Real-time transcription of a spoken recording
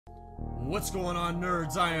What's going on,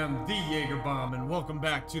 nerds? I am the Yeagerbomb, and welcome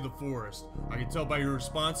back to the forest. I can tell by your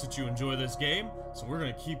response that you enjoy this game, so we're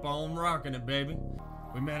gonna keep on rocking it, baby.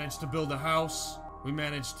 We managed to build a house. We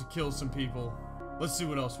managed to kill some people. Let's see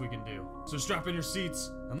what else we can do. So strap in your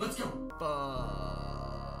seats, and let's go!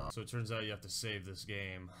 So it turns out you have to save this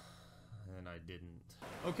game, and I didn't.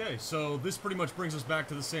 Okay, so this pretty much brings us back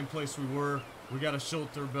to the same place we were. We got a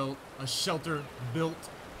shelter built,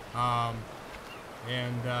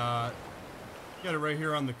 got it right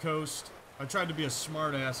here on the coast. I tried to be a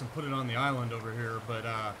smart ass and put it on the island over here, but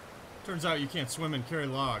turns out you can't swim and carry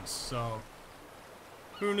logs, so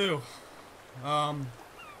who knew?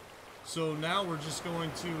 So now we're just going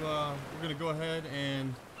to we're gonna go ahead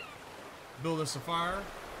and build us a fire.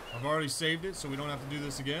 I've already saved it, so we don't have to do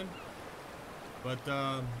this again. But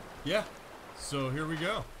yeah, so here we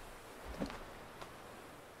go.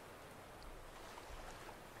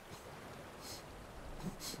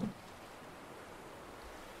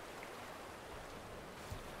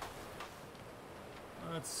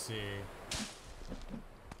 Let's see.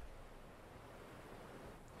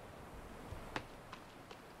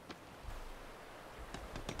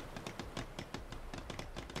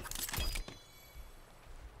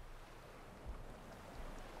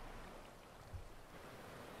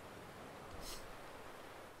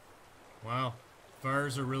 Wow,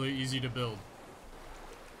 fires are really easy to build.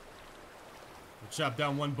 We'll chop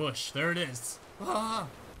down one bush. There it is. Ah!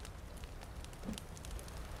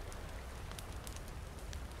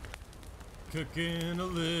 Cooking a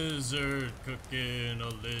lizard, cooking a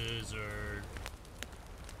lizard.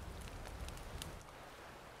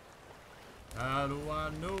 How do I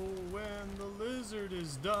know when the lizard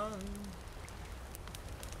is done?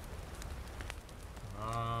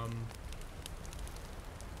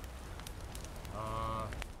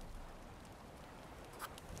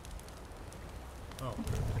 Oh.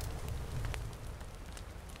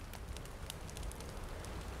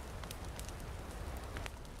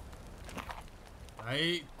 I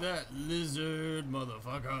ate that lizard,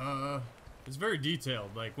 motherfucker. It's very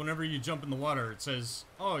detailed. Like, whenever you jump in the water, it says,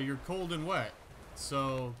 oh, you're cold and wet,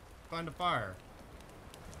 so find a fire.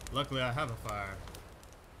 Luckily, I have a fire.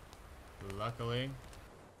 Luckily.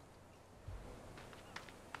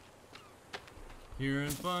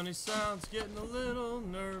 Hearing funny sounds, getting a little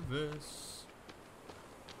nervous.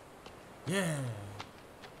 Yeah.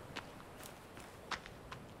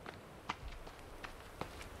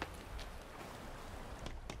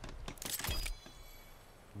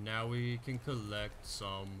 Now we can collect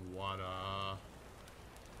some water.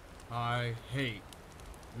 I hate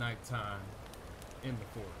nighttime in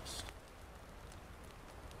the forest.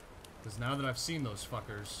 Because now that I've seen those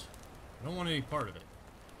fuckers, I don't want any part of it.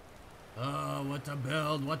 Oh, what to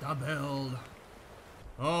build, what to build.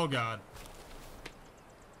 Oh god.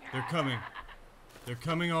 They're coming. They're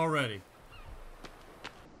coming already.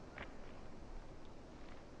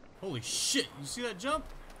 Holy shit, you see that jump?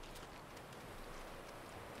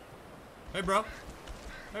 Hey bro.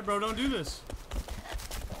 Hey bro, don't do this.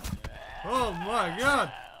 Oh my god.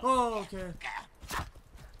 Oh, okay.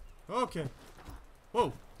 Okay.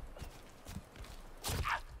 Whoa.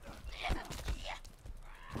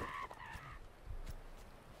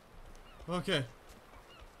 Okay.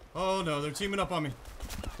 Oh no, they're teaming up on me.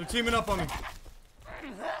 They're teaming up on me.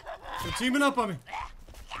 They're teaming up on me.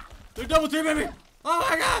 They're double teaming me. Oh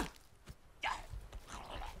my god.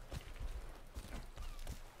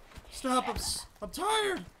 Stop, I'm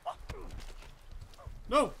tired.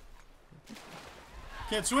 No.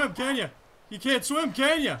 Can't swim, can ya? You can't swim,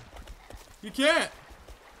 can ya? You can't.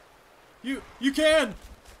 You can.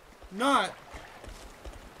 Not.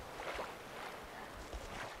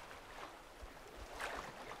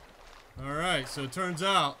 Alright, so it turns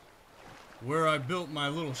out where I built my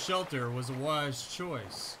little shelter was a wise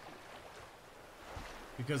choice.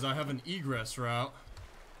 Because I have an egress route.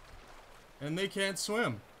 And they can't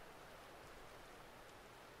swim.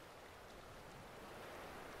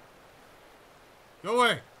 Go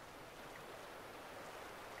away!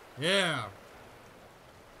 Yeah.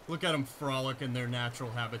 Look at them frolic in their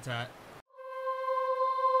natural habitat.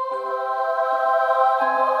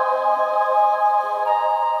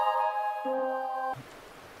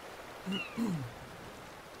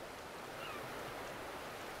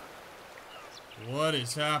 What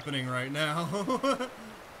is happening right now?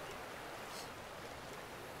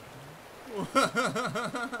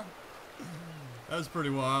 That was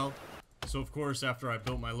pretty wild. So of course, after I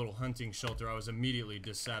built my little hunting shelter, I was immediately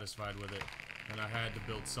dissatisfied with it, and I had to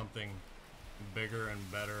build something bigger and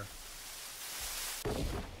better.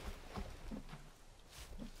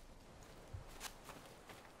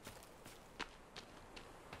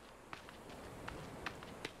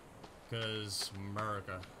 Because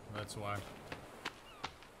America, that's why.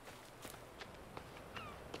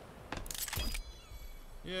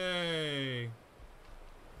 Yay!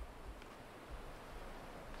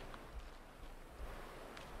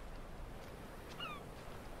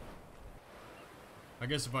 I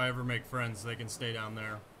guess if I ever make friends, they can stay down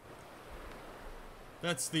there.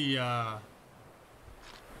 That's the,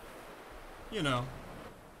 you know,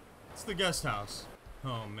 it's the guest house.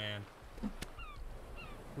 Oh, man.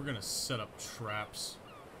 We're gonna set up traps.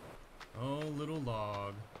 Oh, little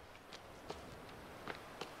log.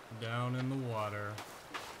 Down in the water.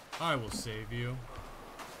 I will save you.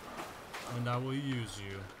 And I will use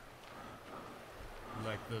you.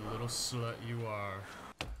 Like the little slut you are.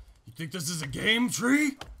 You think this is a game,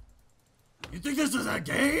 Tree? You think this is a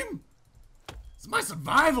game? It's my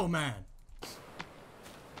survival, man.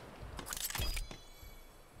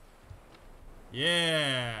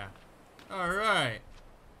 Yeah. Alright.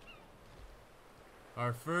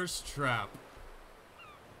 Our first trap.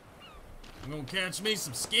 I'm gonna catch me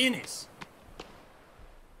some skinnies.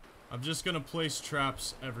 I'm just gonna place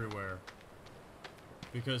traps everywhere.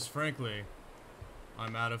 Because frankly,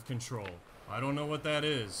 I'm out of control. I don't know what that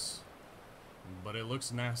is, but it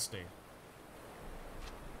looks nasty.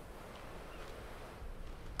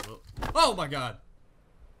 Oh my god!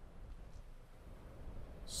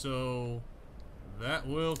 So, that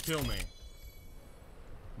will kill me.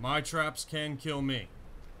 My traps can kill me.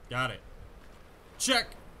 Got it. Check!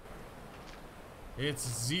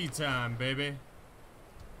 It's Z time, baby.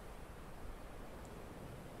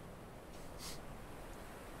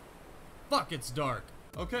 Fuck, it's dark.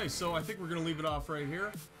 Okay, so I think we're gonna leave it off right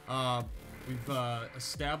here. We've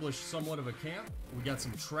established somewhat of a camp. We got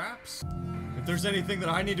some traps. If there's anything that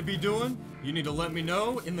I need to be doing, you need to let me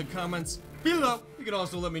know in the comments below. You can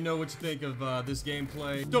also let me know what you think of this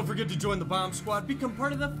gameplay. Don't forget to join the Bomb Squad. Become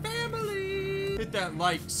part of the family. Hit that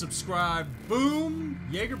like, subscribe, boom,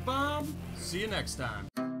 Yeagerbomb. See you next time.